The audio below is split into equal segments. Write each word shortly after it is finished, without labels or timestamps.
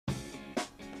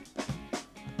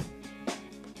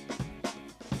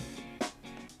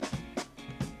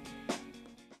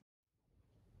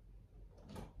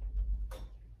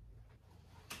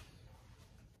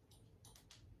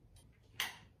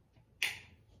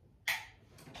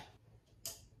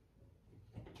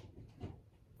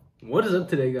What is up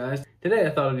today, guys? Today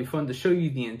I thought it'd be fun to show you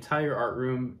the entire art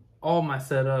room, all my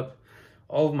setup,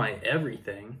 all of my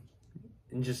everything,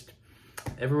 and just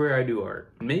everywhere I do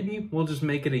art. Maybe we'll just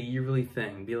make it a yearly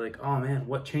thing. Be like, oh man,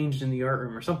 what changed in the art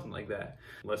room or something like that.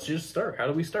 Let's just start. How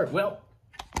do we start? Well,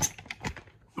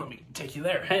 let me take you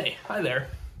there. Hey, hi there.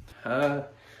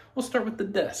 We'll start with the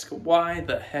desk. Why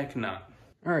the heck not?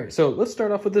 All right, so let's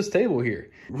start off with this table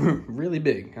here. Really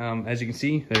big. As you can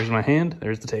see, there's my hand,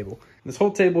 there's the table. This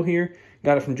whole table here,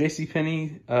 got it from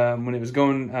JCPenney when it was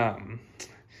going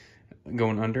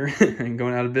under and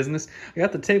going out of business. I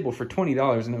got the table for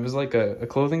 $20 and it was like a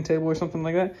clothing table or something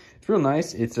like that. It's real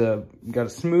nice. It's got a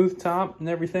smooth top and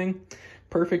everything.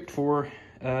 Perfect for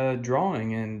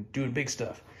drawing and doing big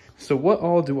stuff. So what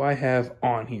all do I have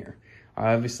on here?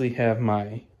 I obviously have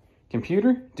my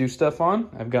computer, do stuff on.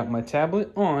 I've got my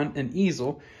tablet on an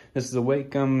easel. This is a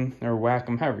Wacom, or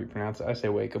Wacom, however you pronounce it. I say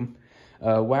Wacom.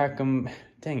 Wacom,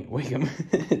 dang it,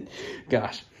 Wacom.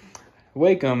 Gosh.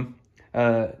 Wacom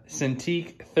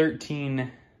Cintiq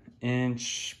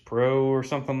 13-inch Pro or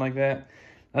something like that.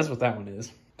 That's what that one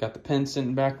is. Got the pen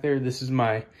sitting back there. This is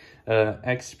my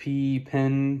XP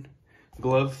pen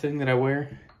glove thing that I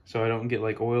wear, so I don't get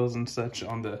like oils and such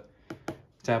on the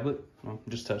tablet. Well,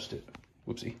 just touched it.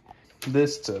 Whoopsie.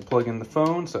 This to plug in the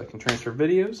phone so I can transfer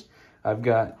videos. I've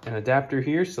got an adapter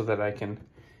here so that I can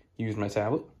use my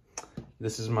tablet.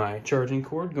 This is my charging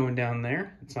cord going down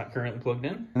there. It's not currently plugged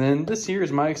in. And then this here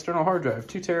is my external hard drive,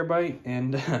 2 terabyte,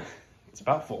 and it's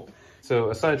about full. So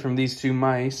aside from these two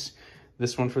mice,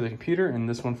 this one for the computer and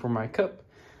this one for my cup,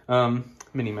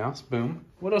 Minnie Mouse, boom.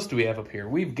 What else do we have up here?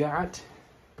 We've got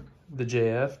the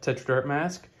JF Tetrad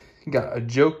mask. Got a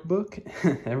joke book.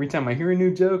 Every time I hear a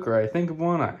new joke or I think of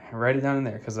one, I write it down in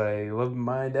there because I love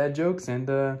my dad jokes and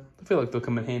I feel like they'll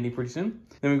come in handy pretty soon.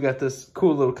 Then we've got this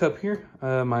cool little cup here.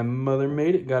 My mother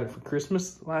made it, got it for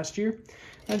Christmas last year.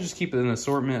 I just keep it in an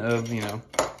assortment of, you know,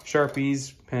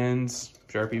 Sharpies, pens,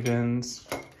 Sharpie pens,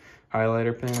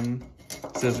 highlighter pen,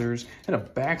 scissors, and a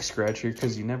back scratcher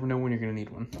because you never know when you're going to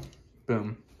need one.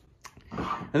 Boom.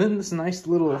 And then this nice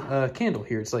little candle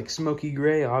here. It's like smoky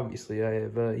gray. Obviously, I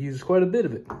have used quite a bit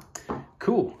of it.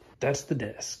 Cool. That's the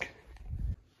desk.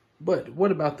 But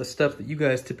what about the stuff that you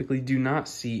guys typically do not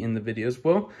see in the videos?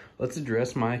 Well, let's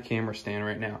address my camera stand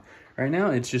right now. Right now,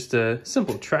 it's just a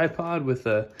simple tripod with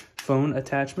a phone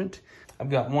attachment. I've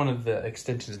got one of the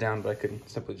extensions down, but I could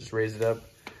simply just raise it up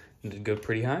and it'd go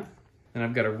pretty high. And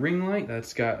I've got a ring light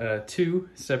that's got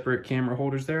 2 separate camera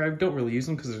holders there. I don't really use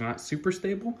them because they're not super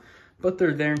stable, but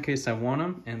they're there in case I want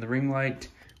them. And the ring light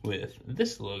with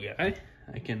this little guy,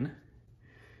 I can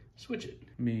switch it.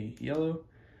 Be yellow,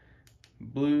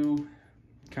 blue,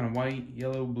 kind of white,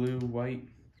 yellow, blue, white.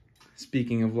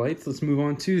 Speaking of lights, let's move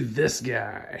on to this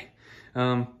guy.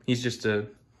 He's just a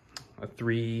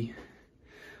 3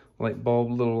 light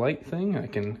bulb little light thing. I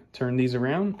can turn these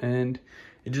around and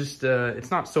it just, it's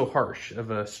not so harsh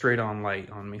of a straight on light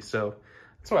on me. So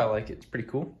that's why I like it. It's pretty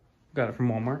cool. Got it from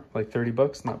Walmart, like 30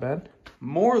 bucks, not bad.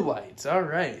 More lights, all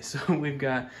right. So we've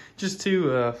got just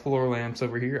 2 floor lamps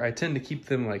over here. I tend to keep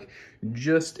them like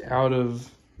just out of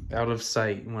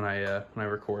sight when I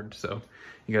record, so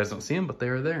you guys don't see them, but they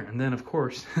are there. And then of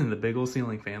course, the big old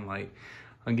ceiling fan light.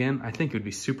 Again, I think it would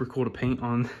be super cool to paint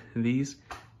on these,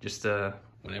 just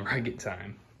whenever I get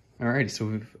time. Alrighty, so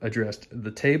we've addressed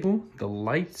the table, the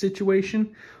light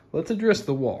situation. Let's address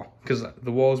the wall, because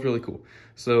the wall is really cool.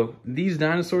 So these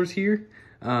dinosaurs here,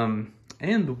 and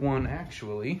the one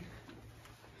actually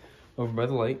over by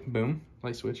the light, boom,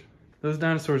 light switch. Those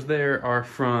dinosaurs there are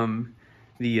from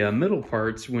the middle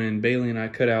parts when Bailey and I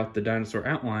cut out the dinosaur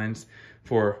outlines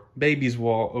for Baby's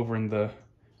wall over in the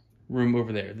room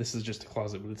over there. This is just a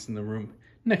closet, but it's in the room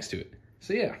next to it.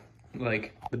 So yeah,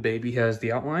 like the baby has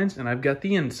the outlines and I've got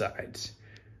the insides.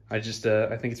 I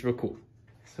think it's real cool.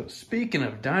 So speaking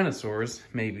of dinosaurs,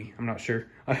 maybe, I'm not sure.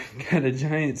 I've got a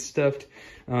giant stuffed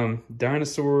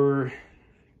dinosaur,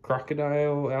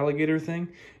 crocodile, alligator thing,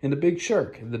 and a big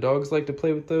shark. The dogs like to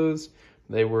play with those.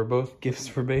 They were both gifts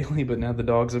for Bailey, but now the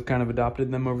dogs have kind of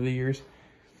adopted them over the years.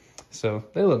 So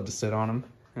they love to sit on them,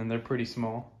 and they're pretty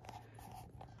small.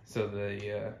 So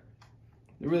they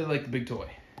really like the big toy.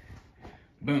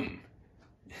 Boom.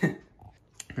 All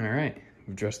right,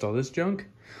 we've addressed all this junk.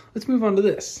 Let's move on to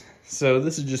this. So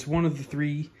this is just one of the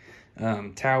 3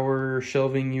 tower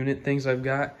shelving unit things I've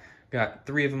got. Got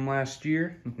 3 of them last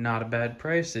year. Not a bad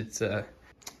price. It's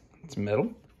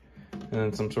metal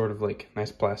and some sort of like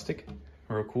nice plastic.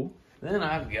 Real cool. Then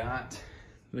I've got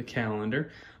the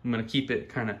calendar. I'm gonna keep it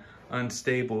kind of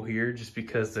unstable here just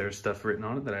because there's stuff written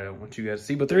on it that I don't want you guys to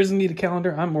see. But there is indeed a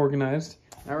calendar. I'm organized.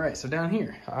 All right, so down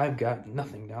here, I've got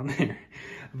nothing down there,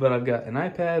 but I've got an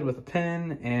iPad with a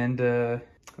pen, and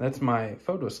that's my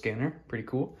photo scanner, pretty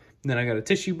cool. Then I got a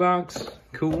tissue box,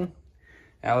 cool.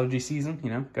 Allergy season,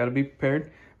 you know, gotta be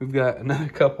prepared. We've got another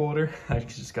cup holder. I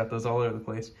just got those all over the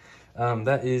place.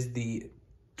 That is the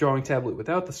drawing tablet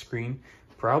without the screen.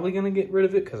 Probably gonna get rid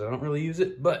of it because I don't really use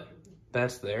it, but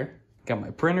that's there. Got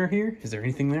my printer here. Is there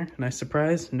anything there? Nice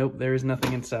surprise. Nope, there is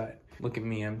nothing inside. Look at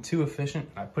me, I'm too efficient.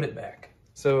 I put it back.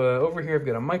 So over here I've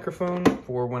got a microphone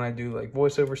for when I do like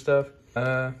voiceover stuff.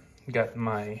 Got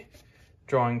my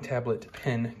drawing tablet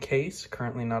pen case.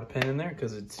 Currently not a pen in there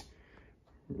because it's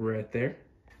right there.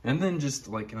 And then just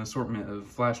like an assortment of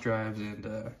flash drives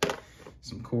and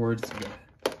some cords.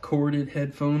 Got corded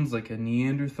headphones like a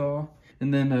Neanderthal.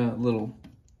 And then a little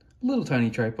tiny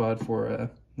tripod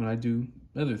for when I do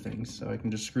other things. So I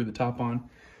can just screw the top on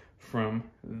from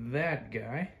that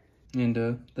guy. And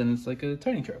then it's like a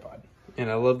tiny tripod. And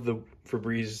I love the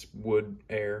Febreze wood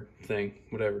air thing,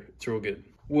 whatever. It's real good.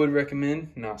 Would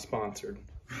recommend, not sponsored.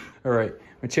 All right,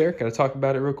 my chair, gotta talk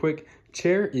about it real quick.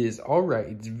 Chair is all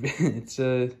right. It's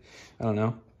I don't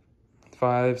know,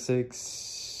 5,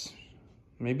 6,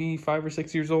 maybe 5 or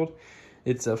 6 years old.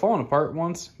 It's fallen apart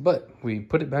once, but we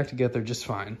put it back together just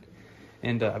fine.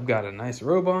 And I've got a nice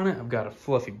robe on it. I've got a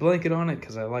fluffy blanket on it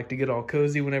because I like to get all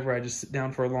cozy whenever I just sit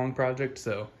down for a long project.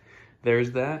 So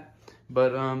there's that.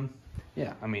 But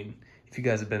yeah, I mean, if you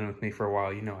guys have been with me for a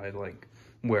while, you know I'd like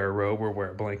wear a robe or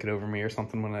wear a blanket over me or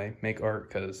something when I make art,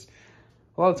 because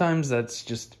a lot of times that's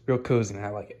just real cozy and I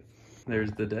like it. There's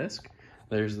the desk.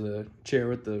 There's the chair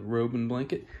with the robe and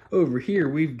blanket. Over here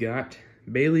we've got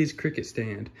Bailey's Cricut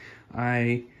stand.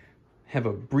 I have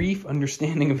a brief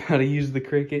understanding of how to use the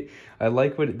Cricut. I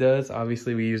like what it does.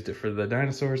 Obviously we used it for the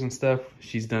dinosaurs and stuff.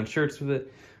 She's done shirts with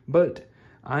it, but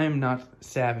I am not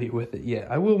savvy with it yet.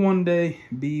 I will one day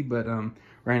be, but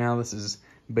right now this is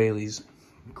Bailey's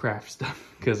craft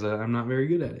stuff because I'm not very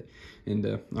good at it.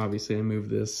 And obviously I move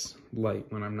this light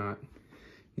when I'm not,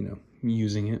 you know,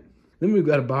 using it. Then we've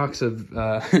got a box of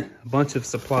a bunch of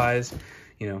supplies,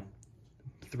 you know,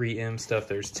 3M stuff.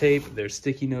 There's tape, there's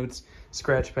sticky notes,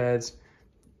 scratch pads,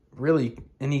 really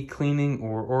any cleaning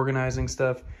or organizing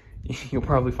stuff, you'll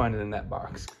probably find it in that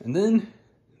box. And then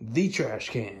the trash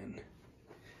can.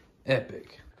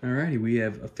 Epic. Alrighty, we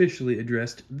have officially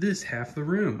addressed this half of the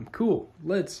room. Cool.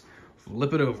 Let's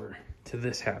flip it over to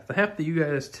this half, the half that you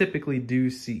guys typically do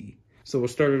see. So we'll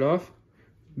start it off.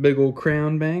 Big old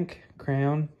crayon bank.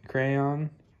 Crayon,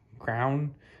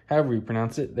 however you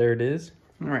pronounce it. There it is.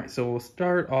 Alright, so we'll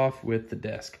start off with the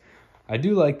desk. I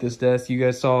do like this desk. You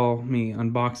guys saw me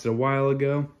unbox it a while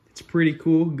ago. It's pretty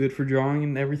cool, good for drawing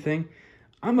and everything.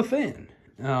 I'm a fan.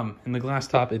 And the glass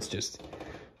top, it's just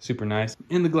super nice.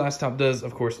 And the glass top does,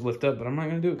 of course, lift up, but I'm not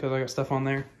going to do it because I got stuff on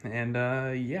there. And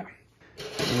yeah.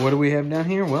 What do we have down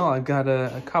here? Well, I've got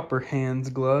a copper hands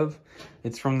glove.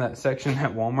 It's from that section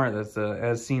at Walmart that's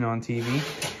as seen on TV.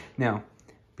 Now,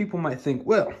 people might think,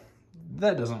 well,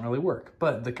 that doesn't really work.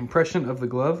 But the compression of the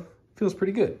glove feels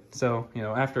pretty good. So, you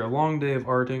know, after a long day of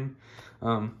arting,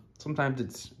 sometimes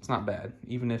it's not bad.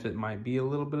 Even if it might be a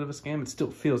little bit of a scam, it still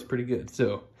feels pretty good.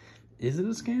 So, is it a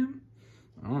scam?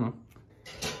 I don't know.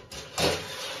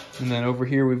 And then over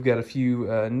here, we've got a few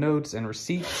notes and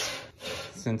receipts.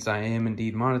 Since I am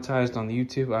indeed monetized on the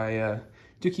YouTube, I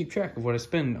do keep track of what I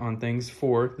spend on things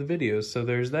for the videos. So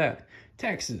there's that.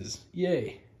 Taxes,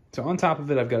 yay. So on top of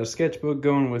it, I've got a sketchbook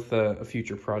going with a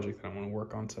future project that I want to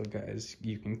work on. So guys,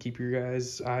 you can keep your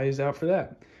guys' eyes out for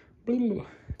that.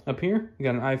 Up here, we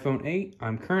got an iPhone 8.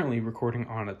 I'm currently recording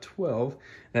on a 12.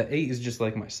 That 8 is just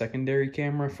like my secondary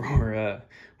camera for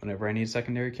whenever I need a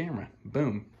secondary camera.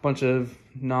 Boom. Bunch of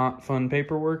not fun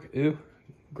paperwork. Ooh,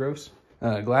 gross.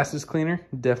 Glasses cleaner,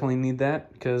 definitely need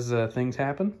that because things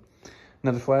happen.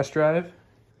 Another flash drive,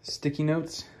 sticky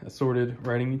notes, assorted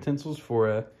writing utensils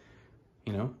for,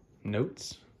 you know,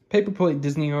 notes. Paper plate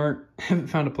Disney art, haven't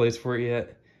found a place for it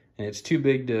yet, and it's too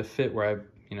big to fit where I,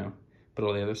 you know, put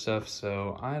all the other stuff,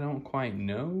 so I don't quite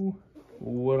know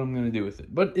what I'm going to do with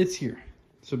it, but it's here.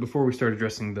 So before we start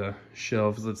addressing the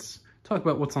shelves, let's talk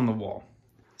about what's on the wall.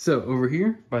 So over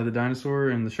here, by the dinosaur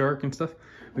and the shark and stuff,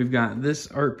 we've got this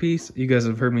art piece. You guys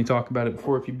have heard me talk about it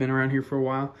before if you've been around here for a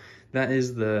while. That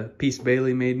is the piece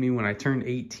Bailey made me when I turned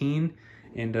 18.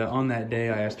 And on that day,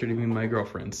 I asked her to be my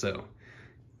girlfriend. So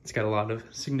it's got a lot of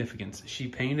significance. She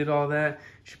painted all that.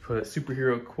 She put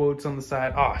superhero quotes on the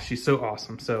side. Ah, she's so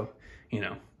awesome. So, you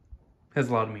know, has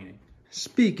a lot of meaning.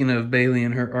 Speaking of Bailey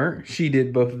and her art, she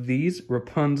did both of these.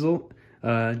 Rapunzel,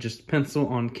 just pencil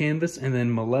on canvas. And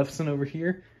then Maleficent over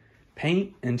here,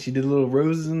 paint. And she did little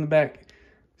roses in the back.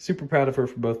 Super proud of her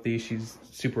for both these. She's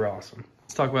super awesome.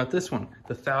 Let's talk about this one,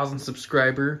 the 1,000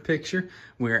 subscriber picture.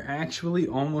 We're actually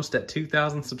almost at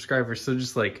 2,000 subscribers. So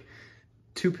just like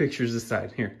 2 pictures this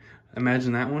side here.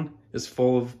 Imagine that one is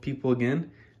full of people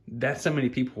again. That's how many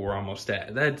people we're almost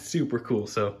at. That's super cool.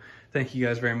 So thank you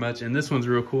guys very much. And this one's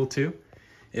real cool too.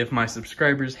 If my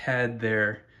subscribers had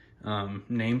their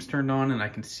names turned on and I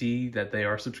can see that they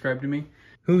are subscribed to me,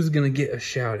 who's gonna get a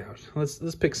shout out?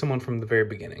 Let's pick someone from the very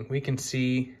beginning. We can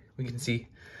see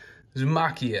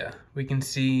Zumakia. We can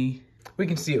see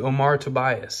Omar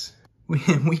Tobias. We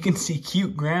can see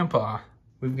Cute Grandpa.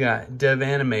 We've got Dev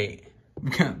Animate.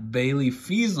 We've got Bailey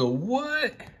Feazel.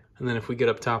 What? And then if we get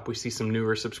up top, we see some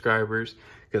newer subscribers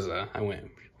because I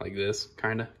went like this,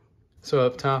 kind of. So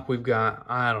up top, we've got,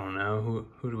 I don't know,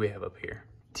 who do we have up here?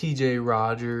 TJ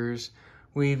Rogers.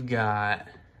 We've got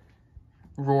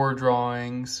Roar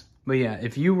Drawings. But yeah,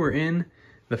 if you were in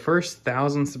the first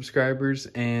 1,000 subscribers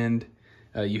and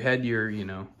you had your,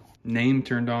 name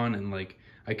turned on and like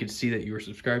I could see that you were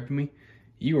subscribed to me,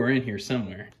 you were in here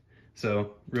somewhere.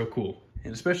 So real cool.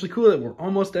 And especially cool that we're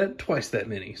almost at twice that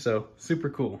many. So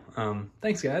super cool.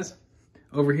 Thanks guys.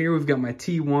 Over here we've got my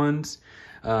T1s,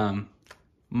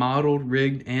 modeled,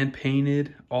 rigged, and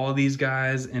painted. All these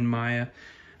guys in Maya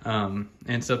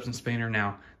and Substance Painter.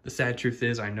 Now the sad truth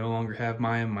is I no longer have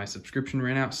Maya. My subscription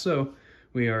ran out, so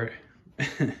we are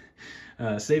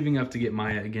saving up to get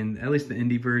Maya again, at least the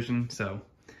indie version, so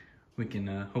we can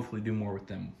hopefully do more with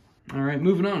them. All right,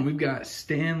 moving on. We've got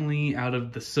Stan Lee out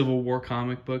of the Civil War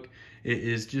comic book. It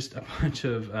is just a bunch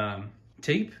of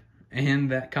tape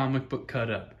and that comic book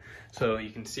cut up. So you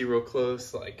can see real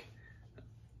close, like,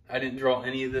 I didn't draw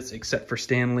any of this except for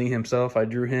Stan Lee himself. I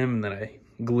drew him and then I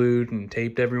glued and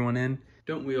taped everyone in.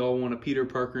 Don't we all want a Peter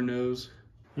Parker nose?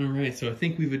 All right, so I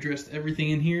think we've addressed everything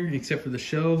in here except for the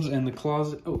shelves and the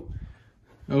closet. Oh,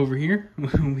 over here,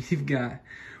 we've got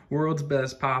World's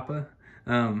Best Papa.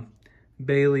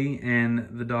 Bailey and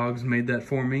the dogs made that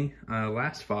for me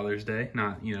last Father's Day.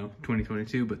 Not,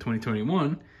 2022, but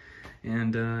 2021.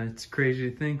 And it's crazy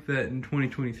to think that in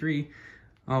 2023,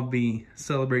 I'll be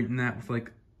celebrating that with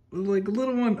like a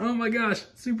little one. Oh my gosh,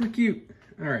 super cute.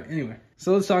 All right, anyway.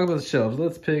 So let's talk about the shelves.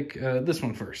 Let's pick this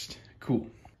one first. Cool.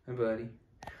 Hi, buddy.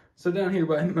 So down here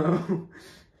by Mo,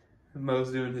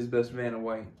 Mo's doing his best Vanna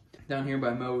White. Down here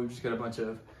by Mo, we've just got a bunch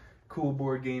of cool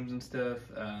board games and stuff.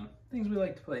 Things we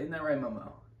like to play. Isn't that right,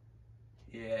 Momo?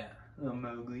 Yeah, little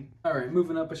Mowgli. All right,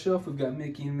 moving up a shelf, we've got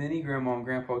Mickey and Minnie. Grandma and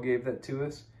Grandpa gave that to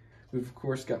us. We've, of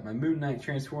course, got my Moon Knight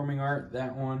transforming art.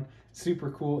 That one,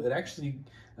 super cool. It actually,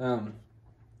 I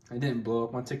didn't blow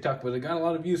up on TikTok, but it got a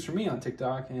lot of views for me on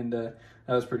TikTok, and that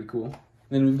was pretty cool.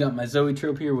 Then we've got my Zoe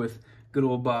trope here with good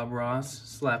old Bob Ross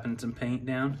slapping some paint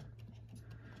down.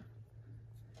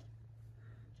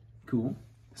 Cool.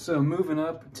 So moving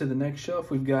up to the next shelf,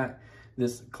 we've got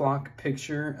this clock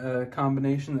picture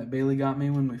combination that Bailey got me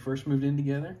when we first moved in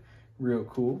together. Real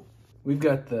cool. We've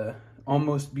got the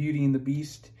almost Beauty and the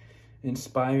Beast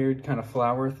inspired kind of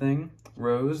flower thing,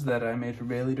 rose, that I made for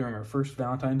Bailey during our first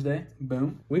Valentine's Day.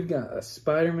 Boom. We've got a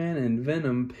Spider-Man and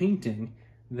Venom painting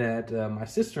that my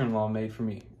sister-in-law made for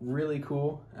me. Really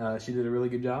cool. She did a really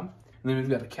good job. And then we've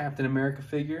got a Captain America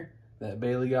figure that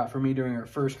Bailey got for me during our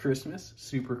first Christmas.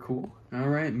 Super cool. All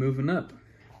right, moving up.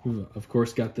 We've, of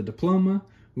course, got the diploma.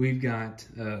 We've got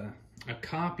a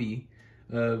copy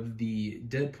of the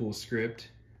Deadpool script.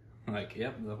 Like,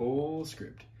 yep, the whole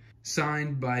script.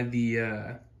 Signed by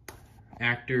the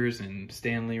actors and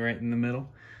Stan Lee right in the middle.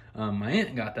 My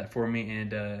aunt got that for me,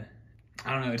 and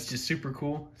I don't know, it's just super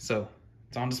cool. So,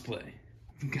 it's on display.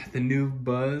 We've got the new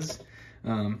Buzz.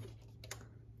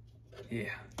 Yeah,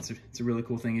 it's a really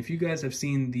cool thing. If you guys have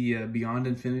seen the Beyond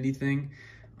Infinity thing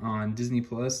on Disney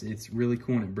Plus, it's really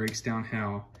cool, and it breaks down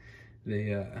how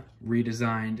they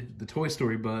redesigned the Toy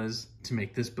Story Buzz to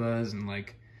make this Buzz, and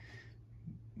like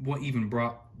what even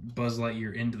brought Buzz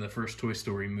Lightyear into the first Toy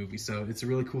Story movie. So it's a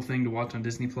really cool thing to watch on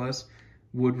Disney Plus.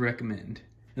 Would recommend.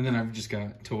 And then I've just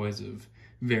got toys of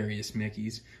various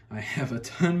Mickeys. I have a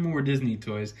ton more Disney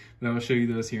toys, but I will show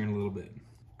you those here in a little bit.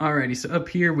 Alrighty, so up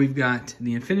here we've got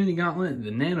the Infinity Gauntlet,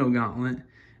 the Nano Gauntlet,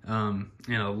 and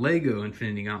a Lego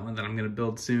Infinity Gauntlet that I'm going to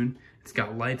build soon. It's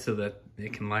got lights so that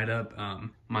it can light up.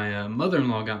 My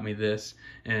mother-in-law got me this,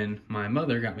 and my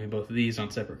mother got me both of these on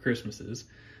separate Christmases.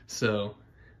 So,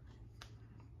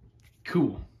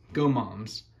 cool. Go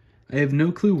moms. I have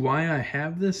no clue why I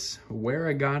have this, where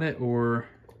I got it, or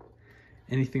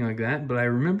anything like that, but I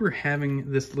remember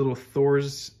having this little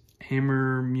Thor's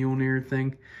hammer Mjolnir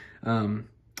thing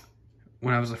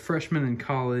when I was a freshman in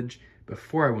college,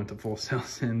 before I went to Full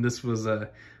Sails, and this was on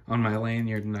my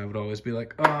lanyard, and I would always be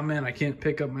like, oh man, I can't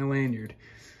pick up my lanyard.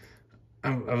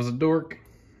 I was a dork,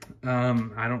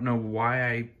 I don't know why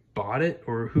I bought it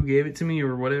or who gave it to me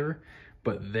or whatever,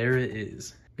 but there it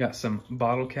is. Got some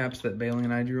bottle caps that Bailey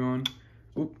and I drew on.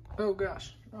 Oop, oh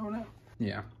gosh, oh no.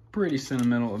 Yeah, pretty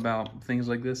sentimental about things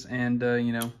like this. And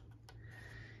you know,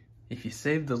 if you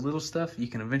save the little stuff, you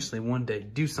can eventually one day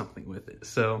do something with it.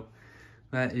 So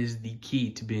that is the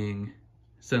key to being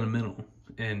sentimental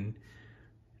and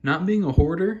not being a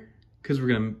hoarder, because we're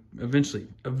gonna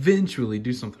eventually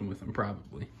do something with them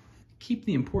probably. Keep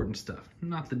the important stuff,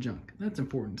 not the junk. That's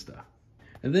important stuff.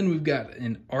 And then we've got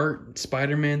an art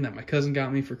Spider-Man that my cousin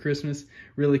got me for Christmas.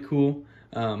 Really cool.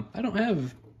 I don't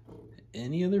have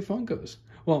any other Funkos.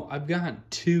 Well, I've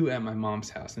got 2 at my mom's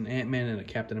house, an Ant-Man and a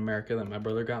Captain America that my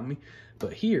brother got me.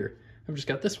 But here, I've just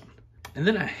got this one. And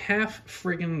then a half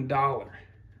friggin' dollar.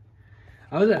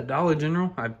 I was at Dollar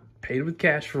General. I paid with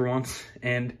cash for once,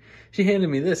 and she handed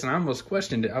me this, and I almost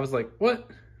questioned it. I was like,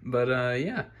 what? But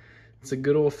yeah, it's a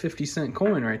good old 50-cent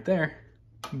coin right there.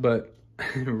 But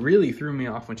it really threw me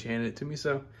off when she handed it to me,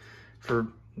 so for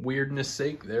weirdness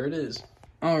sake, there it is.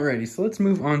 Alrighty, so let's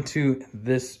move on to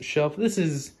this shelf.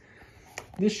 This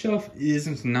shelf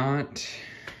is not,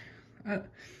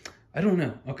 I don't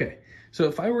know. Okay, so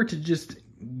if I were to just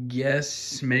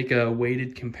guess, make a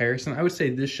weighted comparison, I would say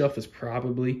this shelf is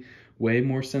probably way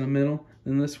more sentimental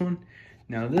than this one.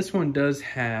 Now this one does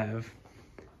have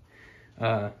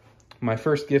my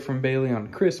first gift from Bailey on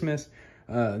Christmas,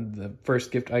 the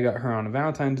first gift I got her on a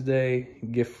Valentine's Day,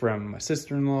 gift from my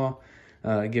sister-in-law,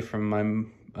 gift from my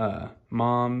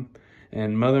mom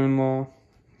and mother-in-law,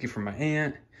 gift from my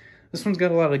aunt. This one's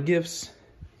got a lot of gifts.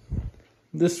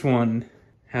 This one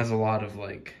has a lot of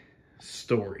like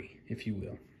story, if you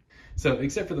will. So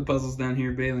except for the puzzles down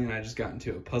here, Bailey and I just got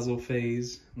into a puzzle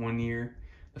phase one year.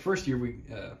 The first year we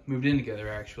moved in together,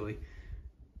 actually,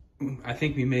 I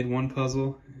think we made one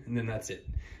puzzle and then that's it.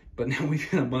 But now we've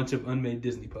got a bunch of unmade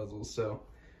Disney puzzles, so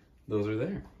those are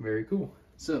there. Very cool.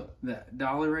 So that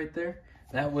dollar right there,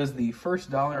 that was the first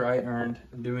dollar I earned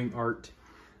doing art.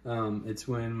 It's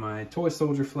when my toy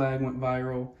soldier flag went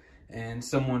viral and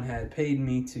someone had paid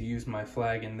me to use my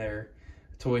flag in their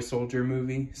toy soldier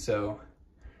movie. So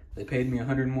they paid me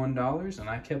 $101 and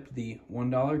I kept the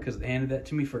 $1 because they handed that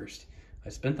to me first. I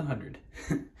spent the 100.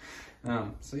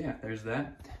 So yeah, there's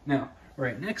that. Now,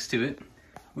 right next to it,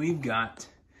 we've got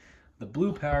the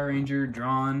blue Power Ranger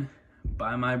drawn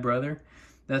by my brother.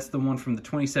 That's the one from the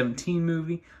 2017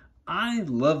 movie. I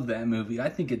love that movie. I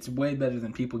think it's way better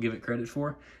than people give it credit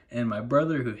for. And my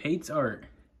brother, who hates art,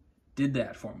 did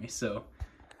that for me. So,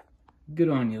 good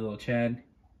on you, little Chad.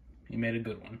 You made a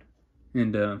good one.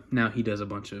 And now he does a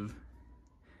bunch of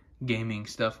gaming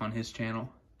stuff on his channel.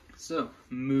 So,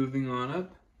 moving on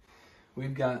up,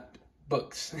 we've got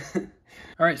books.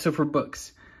 All right, so for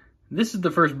books, this is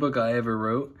the first book I ever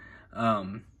wrote.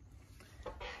 And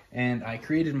I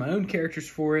created my own characters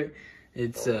for it.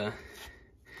 It's,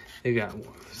 they got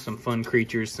some fun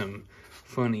creatures, some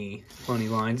funny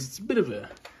lines. It's a bit of a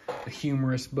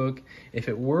humorous book. If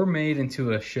it were made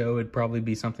into a show, it'd probably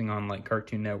be something on like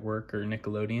Cartoon Network or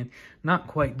Nickelodeon. Not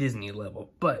quite Disney level,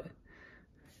 but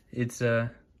it's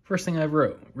first thing I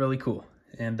wrote. Really cool.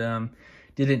 And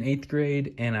did it in 8th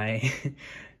grade, and I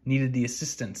needed the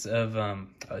assistance of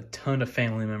a ton of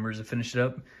family members to finish it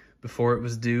up before it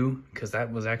was due, because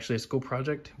that was actually a school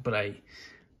project, but I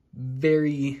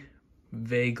very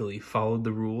vaguely followed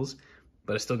the rules,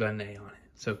 but I still got an A on it,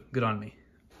 so good on me.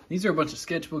 These are a bunch of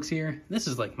sketchbooks here. This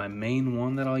is like my main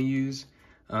one that I'll use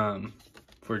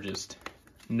for just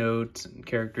notes and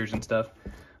characters and stuff.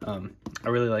 I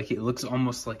really like it. It looks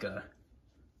almost like a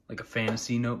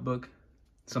fantasy notebook,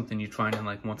 something you'd find in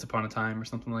like Once Upon a Time or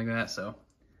something like that, so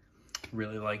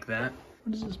really like that.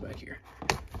 What is this back here?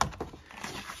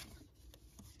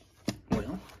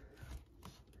 Well,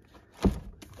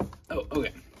 oh,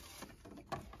 okay.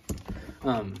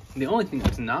 The only thing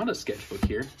that's not a sketchbook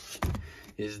here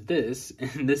is this,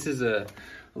 and this is a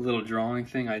little drawing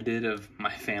thing I did of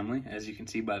my family, as you can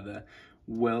see by the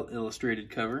well-illustrated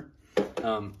cover.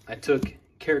 I took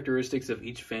characteristics of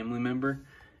each family member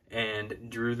and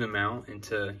drew them out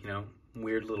into, you know,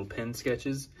 weird little pen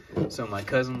sketches. So my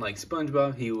cousin liked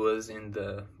SpongeBob. He was in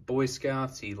the Boy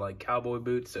Scouts. He liked cowboy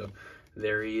boots, so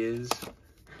there he is.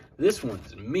 This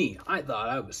one's me. I thought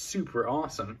I was super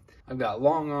awesome. I've got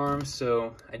long arms,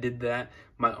 so I did that.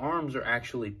 My arms are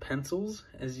actually pencils,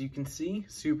 as you can see.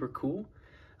 Super cool.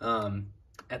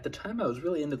 At the time, I was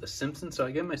really into The Simpsons, so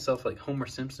I gave myself like Homer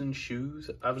Simpson shoes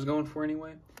I was going for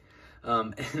anyway.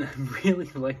 And I really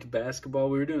liked basketball.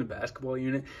 We were doing a basketball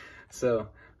unit, so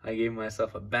I gave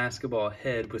myself a basketball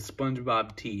head with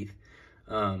SpongeBob teeth.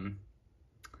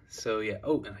 So yeah,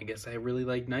 oh, and I guess I really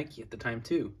liked Nike at the time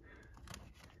too.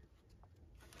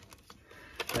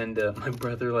 And my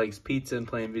brother likes pizza and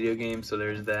playing video games, so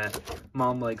there's that.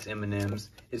 Mom likes M&Ms.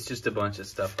 It's just a bunch of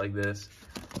stuff like this.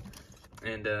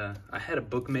 And I had a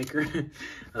bookmaker.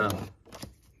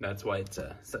 That's why it's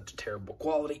such a terrible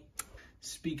quality.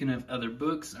 Speaking of other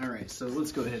books, all right, so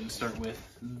let's go ahead and start with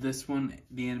this one,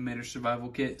 The Animator Survival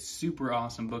Kit. Super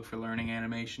awesome book for learning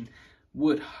animation.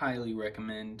 Would highly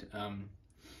recommend,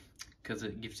 because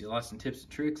it gives you lots of tips and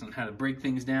tricks on how to break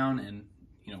things down, and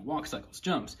you know, walk cycles,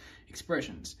 jumps,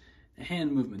 expressions,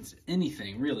 hand movements,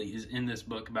 anything really is in this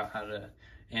book about how to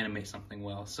animate something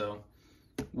well. So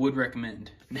would recommend.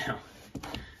 Now,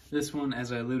 this one,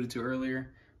 as I alluded to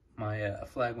earlier, my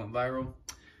flag went viral.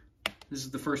 This is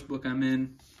the first book I'm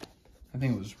in. I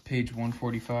think it was page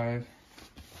 145,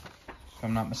 if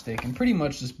I'm not mistaken. Pretty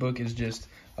much this book is just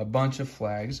a bunch of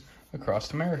flags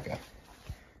across America,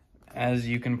 as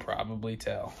you can probably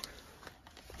tell.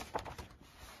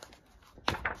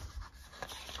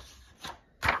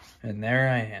 And there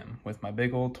I am with my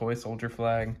big old toy soldier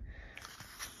flag.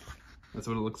 That's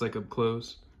what it looks like up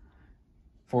close.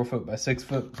 4 foot by 6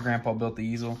 foot. Grandpa built the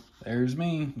easel. There's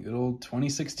me, good old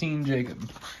 2016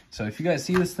 Jacob. So if you guys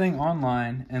see this thing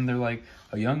online and they're like,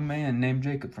 a young man named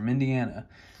Jacob from Indiana,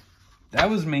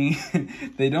 that was me.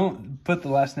 They don't put the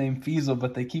last name Feazel,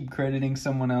 but they keep crediting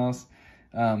someone else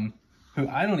who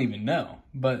I don't even know.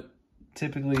 But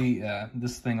typically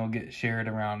this thing will get shared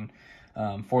around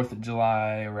 4th of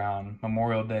July, around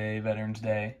Memorial Day, Veterans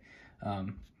Day,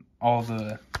 all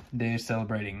the days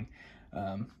celebrating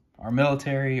our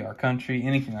military, our country,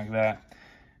 anything like that.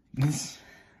 This,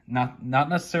 not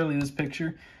necessarily this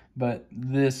picture, but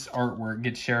this artwork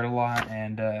gets shared a lot,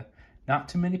 and not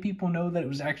too many people know that it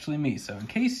was actually me. So in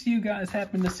case you guys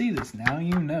happen to see this, now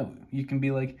you know. You can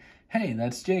be like, hey,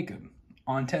 that's Jacob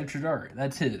on Tetrad Art.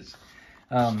 That's his.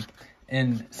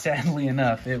 And sadly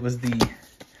enough, it was the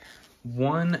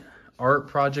one art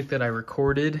project that I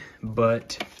recorded,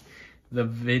 but the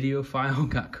video file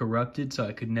got corrupted, so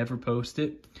I could never post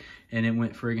it, and it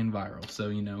went friggin' viral. So,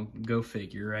 you know, go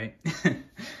figure, right?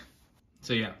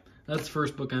 So yeah, that's the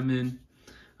first book I'm in.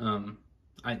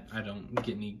 I don't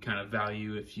get any kind of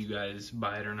value if you guys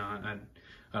buy it or not. I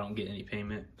don't get any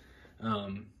payment.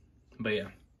 But yeah,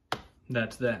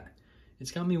 that's that.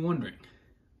 It's got me wondering,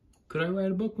 could I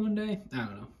write a book one day? I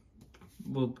don't know.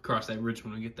 We'll cross that bridge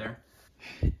when we get there.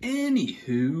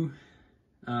 Anywho,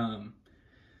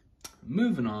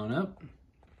 moving on up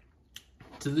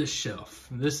to this shelf.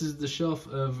 This is the shelf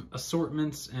of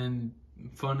assortments and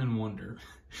fun and wonder.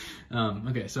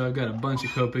 Okay, so I've got a bunch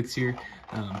of Copics here.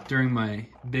 During my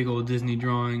big old Disney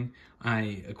drawing,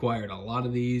 I acquired a lot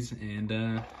of these,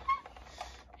 and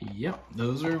yep,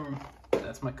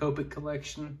 that's my Copic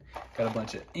collection. Got a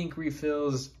bunch of ink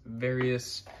refills,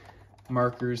 various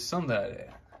markers,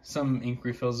 some ink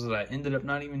refills that I ended up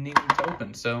not even needing to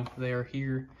open, so they are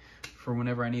here for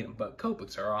whenever I need them. But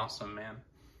Copics are awesome, man.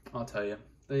 I'll tell you,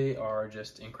 they are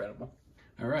just incredible.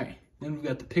 All right, then we've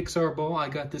got the Pixar ball. I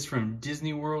got this from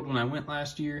Disney World when I went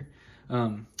last year,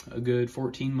 a good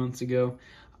 14 months ago.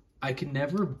 I could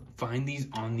never find these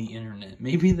on the internet.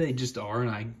 Maybe they just are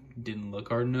and I didn't look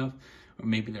hard enough, or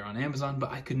maybe they're on Amazon,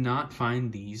 but I could not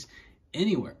find these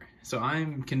anywhere. So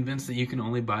I'm convinced that you can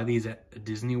only buy these at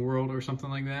Disney World or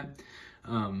something like that.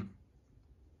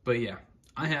 But yeah,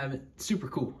 I have it. Super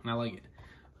cool, and I like it.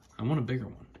 I want a bigger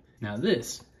one. Now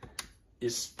this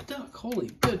is stuck. Holy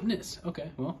goodness.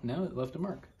 Okay, well, now it left a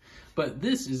mark. But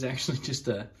this is actually just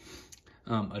a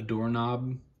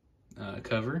doorknob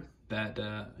cover that,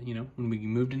 you know, when we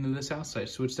moved into this house, I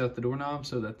switched out the doorknob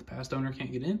so that the past owner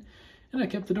can't get in. And I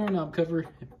kept the doorknob cover,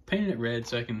 painted it red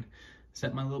so I can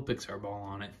set my little Pixar ball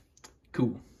on it.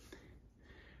 Cool.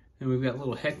 And we've got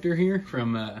little Hector here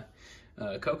from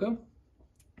Coco.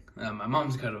 My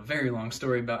mom's got a very long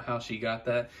story about how she got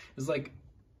that. It was like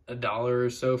 $1 or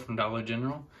so from Dollar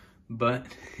General, but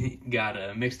it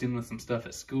got mixed in with some stuff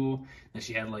at school, and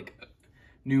she had like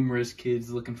numerous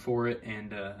kids looking for it,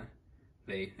 and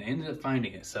they ended up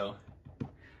finding it, so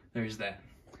there's that.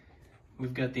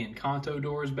 We've got the Encanto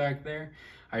doors back there.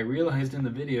 I realized in the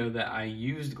video that I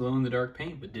used glow-in-the-dark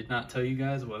paint, but did not tell you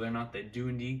guys whether or not they do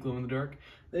indeed glow in the dark.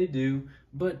 They do,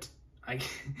 but I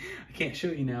can't show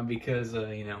you now because,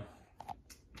 you know,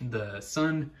 the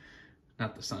sun,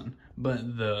 not the sun,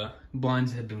 but the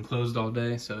blinds had been closed all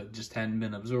day, so it just hadn't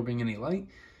been absorbing any light.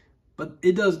 But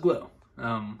it does glow.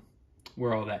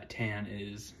 Where all that tan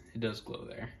is, it does glow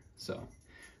there. So,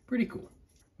 pretty cool.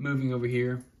 Moving over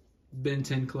here, Ben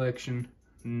 10 collection.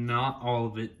 Not all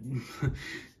of it,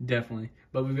 definitely.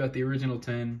 But we've got the original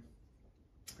 10.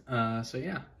 So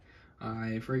yeah,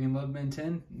 I friggin' love Ben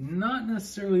 10. Not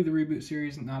necessarily the reboot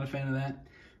series, not a fan of that.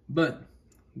 But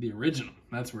the original.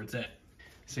 That's where it's at.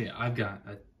 So yeah, I've got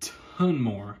a ton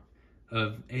more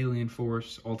of Alien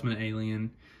Force, Ultimate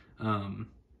Alien,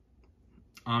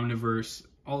 Omniverse,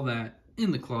 all that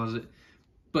in the closet,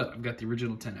 but I've got the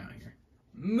original 10 out here.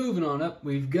 Moving on up,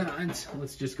 we've got,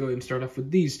 let's just go ahead and start off with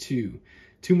these two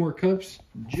more cups,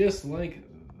 just like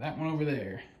that one over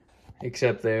there,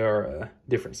 except they are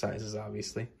different sizes,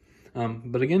 obviously.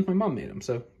 But again, my mom made them,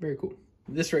 so very cool.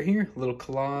 This right here, a little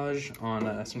collage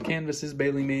on some canvases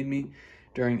Bailey made me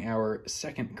during our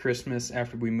second Christmas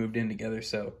after we moved in together.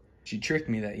 So she tricked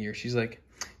me that year. She's like,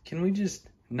 can we just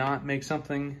not make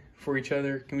something for each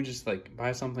other? Can we just like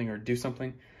buy something or do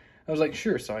something? I was like,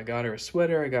 sure. So I got her a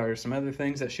sweater. I got her some other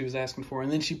things that she was asking for.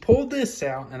 And then she pulled this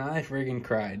out and I friggin'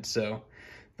 cried. So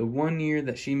the one year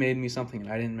that she made me something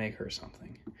and I didn't make her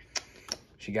something,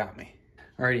 she got me.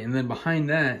 Alrighty, and then behind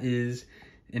that is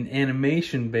an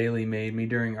animation Bailey made me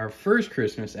during our first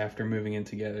Christmas after moving in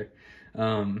together.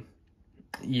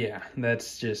 Yeah,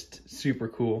 that's just super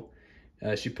cool.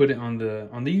 She put it on the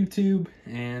YouTube,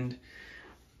 and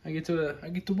I get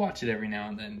to watch it every now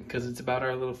and then because it's about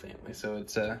our little family. So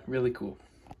it's really cool.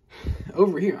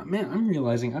 Over here, man, I'm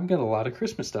realizing I've got a lot of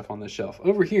Christmas stuff on the shelf.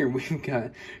 Over here, we've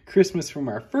got Christmas from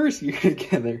our first year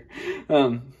together.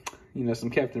 You know, some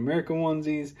Captain America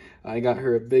onesies. I got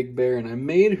her a big bear, and I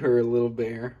made her a little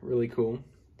bear. Really cool.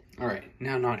 All right,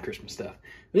 now non-Christmas stuff.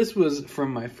 This was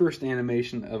from my first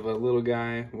animation of a little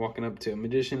guy walking up to a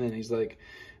magician, and he's like,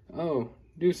 oh,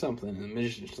 do something. And the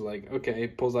magician's like, okay,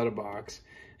 pulls out a box,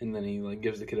 and then he like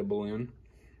gives the kid a balloon.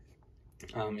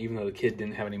 Even though the kid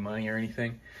didn't have any money or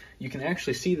anything. You can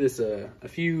actually see this a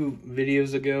few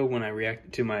videos ago when I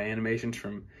reacted to my animations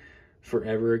from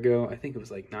forever ago. I think it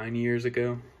was like 9 years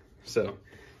ago. So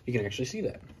you can actually see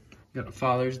that. Got a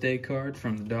Father's Day card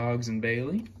from the dogs and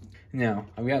Bailey. Now,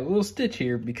 I've got a little Stitch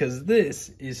here because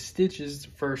this is Stitch's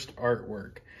first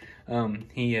artwork.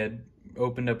 He had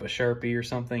opened up a Sharpie or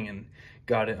something and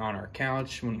got it on our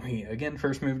couch when we, again,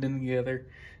 first moved in together.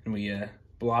 And we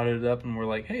blotted it up and we're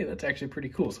like, hey, that's actually pretty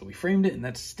cool. So we framed it, and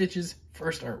that's Stitch's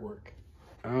first artwork.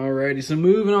 Alrighty, so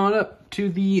moving on up to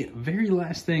the very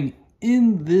last thing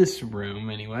in this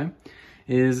room, anyway,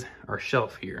 is our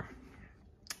shelf here.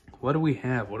 What do we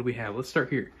have? What do we have? Let's start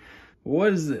here.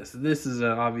 What is this? This is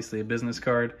obviously a business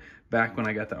card. Back when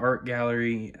I got the art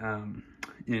gallery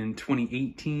in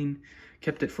 2018.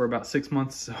 Kept it for about 6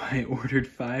 months, so I ordered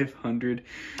 500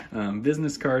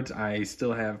 business cards. I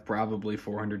still have probably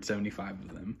 475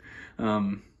 of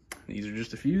them. These are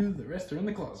just a few. The rest are in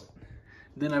the closet.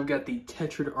 Then I've got the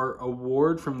Tetrad Art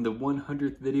Award from the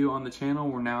 100th video on the channel.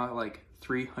 We're now at like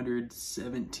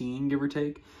 317, give or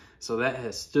take. So that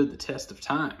has stood the test of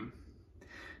time.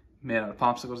 Made out of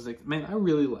popsicle sticks. Man, I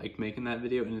really like making that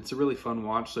video, and it's a really fun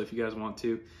watch. So if you guys want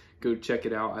to, go check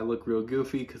it out. I look real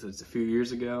goofy because it's a few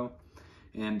years ago,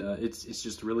 and it's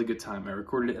just a really good time. I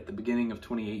recorded it at the beginning of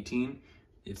 2018.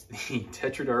 It's the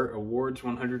Tetrad Art Awards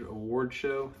 100 award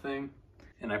show thing,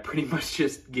 and I pretty much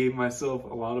just gave myself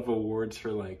a lot of awards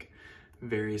for like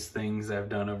various things I've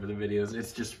done over the videos.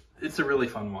 It's a really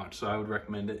fun watch, so I would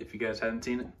recommend it if you guys hadn't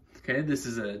seen it. Okay, this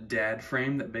is a dad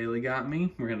frame that Bailey got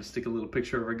me. We're gonna stick a little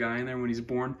picture of our guy in there when he's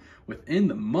born within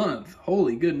the month.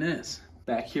 Holy goodness.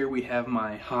 Back here we have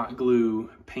my hot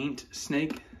glue paint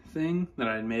snake thing that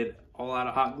I made all out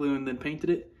of hot glue and then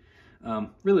painted it.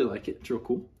 Really like it, it's real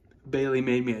cool. Bailey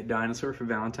made me a dinosaur for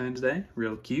Valentine's Day,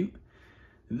 real cute.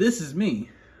 This is me,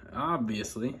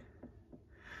 obviously.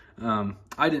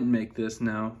 I didn't make this,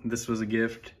 no. This was a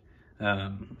gift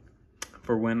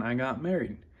for when I got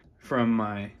married from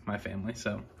my family,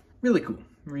 so really cool,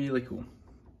 really cool.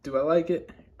 Do I like it?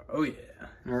 Oh yeah.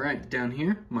 All right, down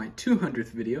here, my 200th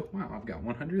video. Wow, I've got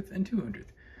 100th and 200th.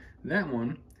 That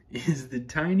one is the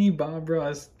tiny Bob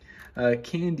Ross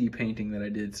candy painting that I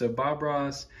did. So Bob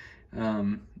Ross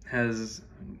has,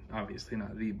 obviously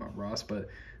not the Bob Ross, but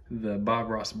the Bob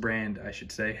Ross brand, I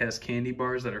should say, has candy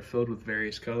bars that are filled with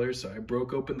various colors. So I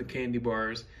broke open the candy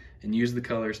bars and used the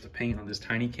colors to paint on this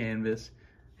tiny canvas,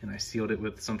 and I sealed it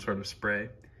with some sort of spray.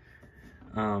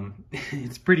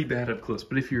 It's pretty bad up close,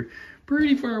 but if you're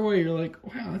pretty far away, you're like,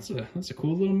 wow, that's a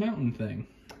cool little mountain thing.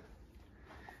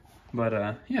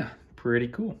 But yeah, pretty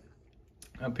cool.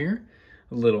 Up here,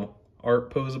 a little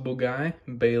art posable guy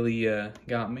Bailey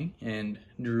got me and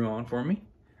drew on for me.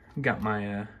 Got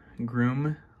my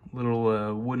groom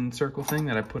little wooden circle thing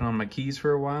that I put on my keys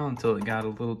for a while until it got a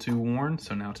little too worn,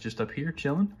 so now it's just up here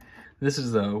chilling. This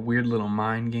is a weird little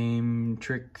mind game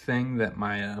trick thing that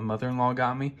my mother-in-law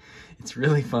got me. It's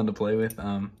really fun to play with.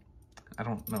 I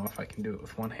don't know if I can do it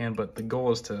with one hand, but the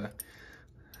goal is to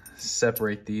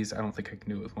separate these. I don't think I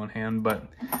can do it with one hand, but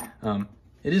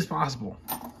it is possible.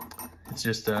 It's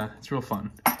just, it's real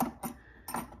fun.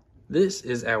 This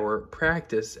is our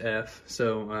practice F.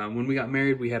 So when we got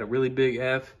married, we had a really big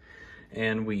F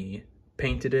and we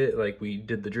painted it, like we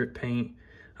did the drip paint,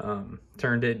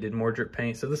 turned it, did more drip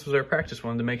paint. So this was our practice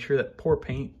one to make sure that pour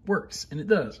paint works, and it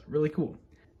does. Really cool.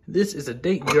 This is a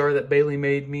date jar that Bailey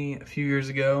made me a few years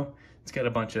ago. It's got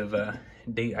a bunch of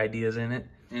date ideas in it.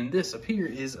 And this up here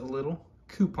is a little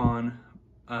coupon,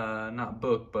 not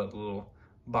book, but a little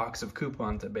box of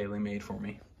coupons that Bailey made for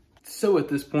me. So at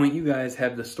this point, you guys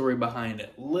have the story behind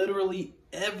it. Literally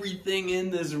everything in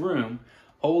this room.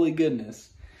 Holy goodness.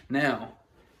 Now,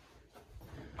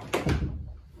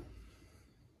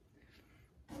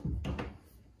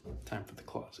 time for the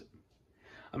closet.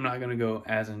 I'm not going to go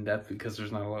as in-depth because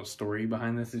there's not a lot of story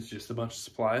behind this. It's just a bunch of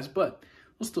supplies, but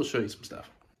we'll still show you some stuff.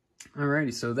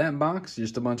 Alrighty, so that box,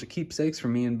 just a bunch of keepsakes for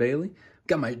me and Bailey.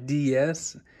 Got my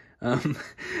DS.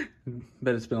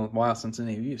 Bet it's been a while since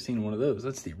any of you have seen one of those.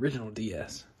 That's the original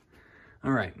DS.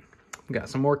 Alright, got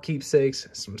some more keepsakes,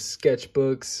 some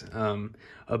sketchbooks,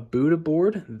 a Buddha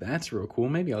board. That's real cool.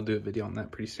 Maybe I'll do a video on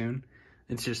that pretty soon.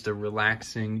 It's just a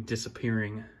relaxing,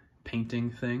 disappearing painting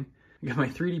thing. I got my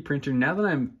 3D printer. Now that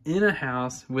I'm in a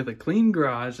house with a clean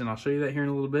garage, and I'll show you that here in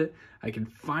a little bit, I can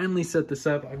finally set this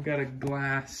up. I've got a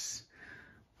glass,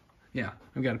 yeah,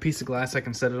 I've got a piece of glass I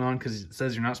can set it on because it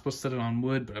says you're not supposed to set it on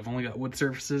wood, but I've only got wood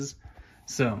surfaces.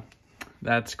 So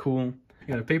that's cool. I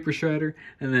got a paper shredder,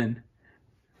 and then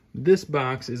this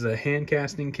box is a hand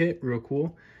casting kit, real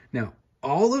cool. Now,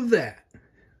 all of that,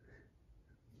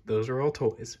 those are all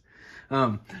toys.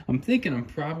 I'm thinking I'm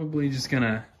probably just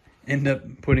gonna end up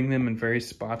putting them in various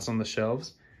spots on the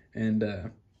shelves,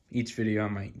 and each video I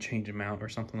might change them out or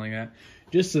something like that,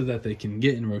 just so that they can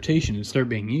get in rotation and start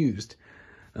being used.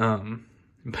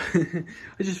 But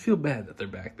I just feel bad that they're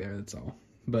back there, that's all.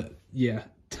 But yeah,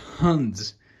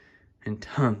 tons and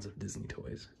tons of Disney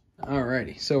toys.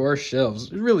 Alrighty, so our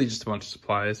shelves, really just a bunch of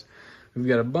supplies. We've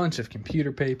got a bunch of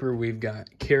computer paper. We've got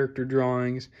character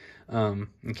drawings,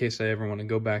 in case I ever want to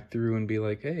go back through and be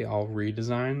like, hey, I'll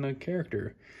redesign the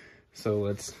character. So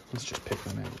let's just pick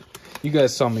one out. You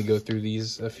guys saw me go through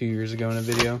these a few years ago in a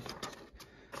video.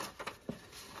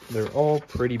 They're all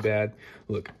pretty bad.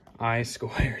 Look, I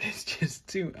squared. It's just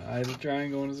two eyes, a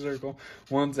triangle and a circle.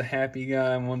 One's a happy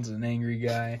guy, and one's an angry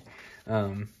guy.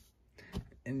 And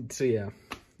so yeah,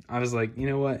 I was like, you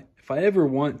know what? If I ever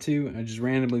want to, I just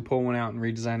randomly pull one out and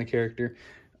redesign a character,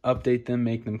 update them,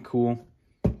 make them cool.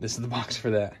 This is the box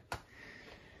for that.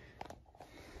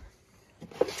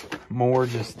 More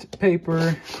just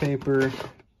paper,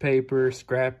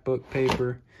 scrapbook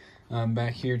paper.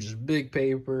 Back here, just big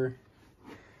paper.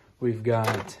 We've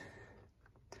got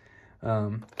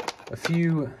a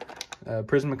few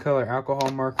Prismacolor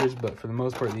alcohol markers, but for the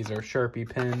most part, these are Sharpie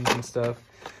pens and stuff.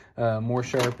 More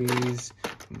Sharpies,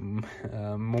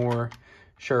 more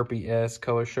Sharpie S,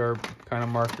 Color Sharp kind of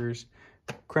markers.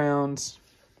 Crayons.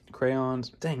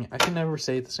 Dang it, I can never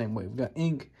say it the same way. We've got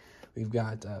ink. We've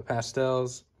got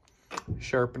pastels,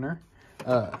 sharpener,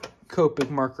 Copic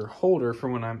marker holder for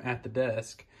when I'm at the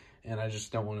desk, and I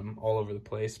just don't want them all over the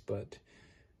place, but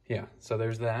yeah, so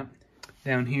there's that.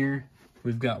 Down here,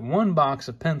 we've got one box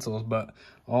of pencils, but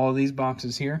all these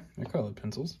boxes here, they're colored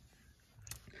pencils.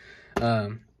 Dry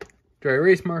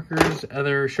erase markers,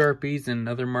 other Sharpies, and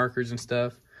other markers and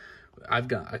stuff. I've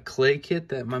got a clay kit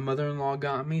that my mother-in-law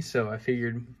got me, so I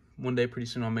figured one day pretty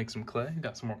soon I'll make some clay.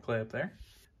 Got some more clay up there.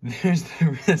 There's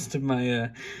the rest of my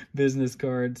business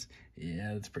cards.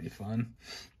 Yeah, that's pretty fun.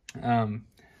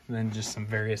 Then just some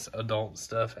various adult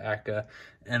stuff, ACA,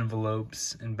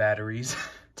 envelopes, and batteries.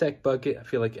 Tech bucket, I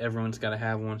feel like everyone's got to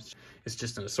have one. It's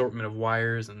just an assortment of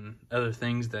wires and other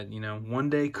things that, you know,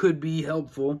 one day could be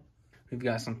helpful. We've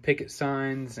got some picket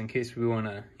signs in case we want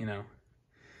to, you know,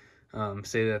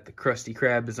 say that the Krusty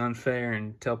Krab is unfair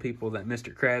and tell people that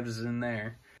Mr. Krabs is in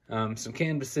there. Some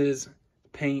canvases,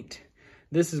 paint.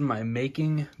 This is my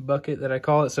making bucket that I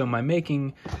call it. So my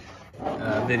making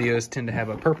videos tend to have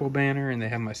a purple banner, and they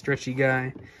have my stretchy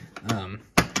guy.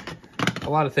 A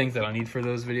lot of things that I need for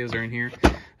those videos are in here.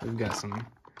 We've got some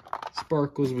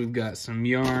sparkles. We've got some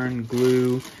yarn,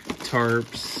 glue,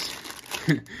 tarps.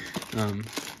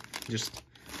 Just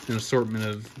an assortment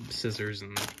of scissors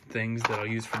and things that I'll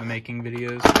use for the making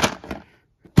videos.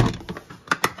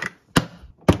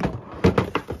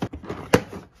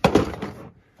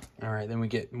 Alright, then we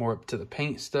get more up to the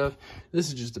paint stuff. This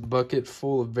is just a bucket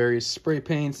full of various spray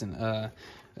paints and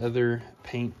other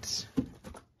paints.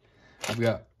 I've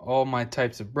got all my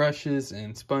types of brushes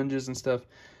and sponges and stuff.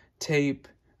 Tape,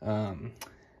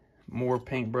 more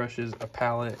paint brushes, a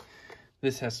palette.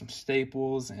 This has some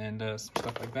staples and some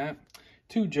stuff like that.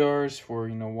 2 jars for,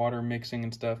 you know, water mixing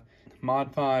and stuff.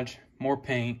 Mod Podge, more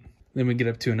paint. Then we get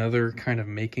up to another kind of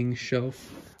making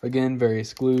shelf. Again,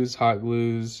 various glues, hot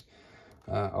glues.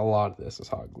 A lot of this is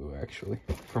hot glue, actually.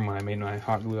 From when I made my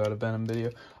hot glue out of Venom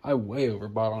video. I way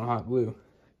overbought on hot glue.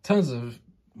 Tons of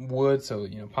wood, so,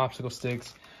 you know, popsicle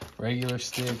sticks, regular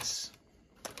sticks.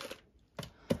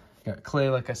 Got clay,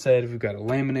 like I said. We've got a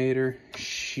laminator,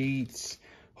 sheets,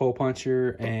 hole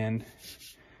puncher, and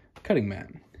cutting mat.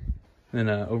 Then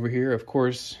over here, of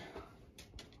course,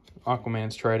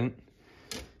 Aquaman's trident.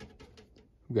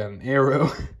 We've got an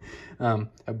arrow,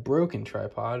 a broken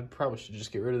tripod. Probably should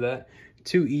just get rid of that.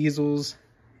 2 easels,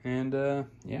 and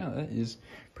yeah, that is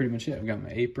pretty much it. I've got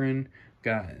my apron,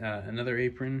 got another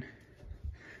apron.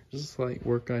 Just like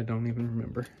work I don't even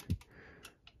remember.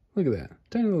 Look at that,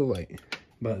 tiny little light.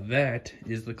 But that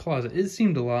is the closet. It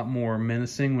seemed a lot more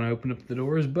menacing when I opened up the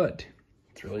doors, but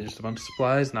it's really just a bunch of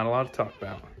supplies, not a lot to talk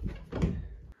about.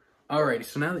 Alrighty,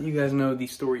 so now that you guys know the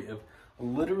story of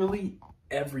literally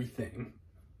everything,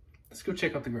 let's go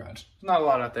check out the garage. There's not a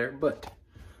lot out there, but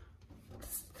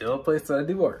still a place that I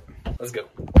do art. Let's go.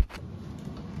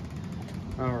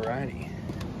 Alrighty.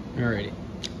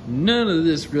 None of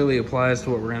this really applies to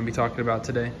what we're gonna be talking about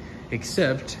today,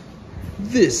 except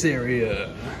this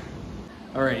area.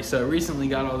 Alrighty, so I recently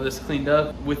got all this cleaned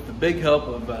up with the big help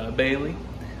of Bailey.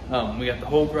 We got the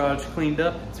whole garage cleaned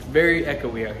up. It's very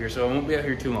echoey out here, so I won't be out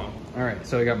here too long. Alright,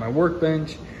 so I got my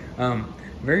workbench.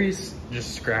 Various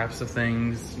just scraps of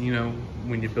things, you know,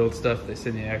 when you build stuff, they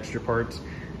send you extra parts.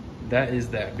 That is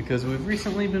that, because we've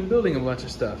recently been building a bunch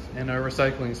of stuff and our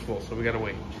recycling is full, so we gotta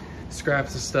wait.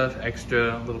 Scraps of stuff,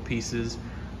 extra little pieces,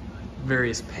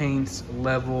 various paints,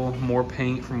 level, more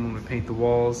paint from when we paint the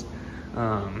walls,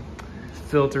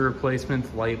 filter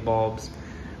replacements, light bulbs.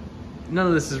 None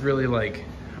of this is really like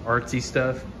artsy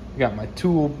stuff. Got my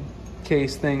tool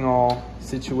case thing all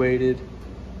situated.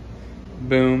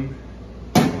 Boom.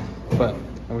 But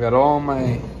I've got all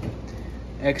my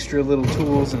extra little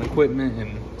tools and equipment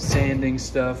and sanding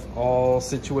stuff all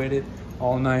situated,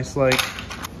 all nice, like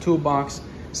toolbox,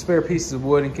 spare pieces of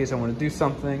wood in case I want to do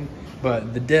something.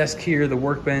 But the desk here, the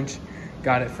workbench,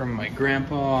 got it from my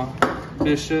grandpa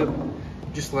Bishop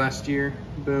just last year.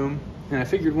 Boom. And I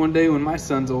figured one day when my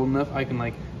son's old enough, I can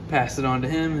like pass it on to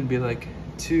him and be like,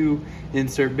 to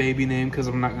insert baby name, because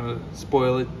I'm not gonna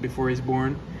spoil it before he's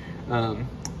born,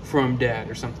 from dad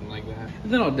or something like that.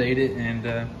 And then I'll date it, and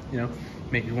you know,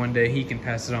 maybe one day he can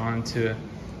pass it on to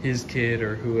his kid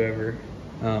or whoever.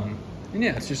 And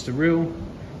yeah, it's just a real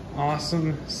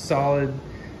awesome, solid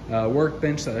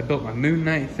workbench that I built my Moon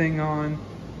Knight thing on,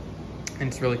 and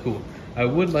it's really cool. I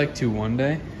would like to one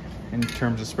day, in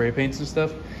terms of spray paints and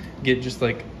stuff, get just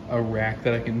like a rack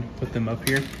that I can put them up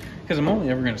here, because I'm only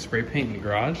ever going to spray paint in the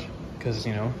garage because,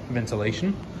 you know,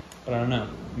 ventilation. But I don't know,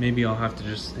 maybe I'll have to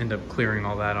just end up clearing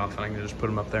all that off and I can just put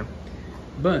them up there.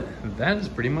 But that is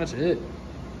pretty much it.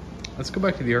 Let's go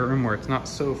back to the art room where it's not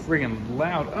so friggin'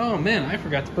 loud. Oh man, I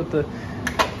forgot to put the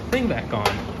thing back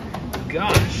on.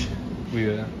 Gosh,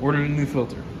 we ordered a new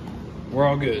filter. We're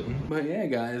all good. But yeah,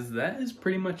 guys, that is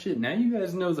pretty much it. Now you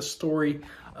guys know the story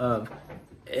of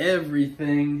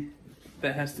everything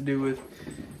that has to do with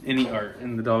any art,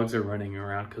 and the dogs are running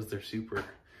around because they're super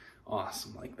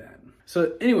awesome like that.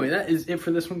 So anyway, that is it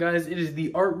for this one, guys. It is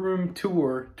the Art Room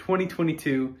Tour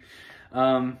 2022.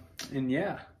 And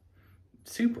yeah,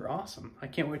 super awesome. I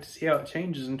can't wait to see how it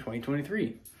changes in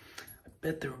 2023. I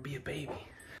bet there will be a baby.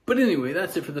 But anyway,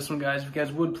 that's it for this one, guys. If you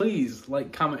guys would, please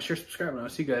like, comment, share, subscribe, and I'll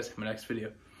see you guys in my next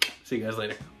video. See you guys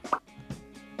later.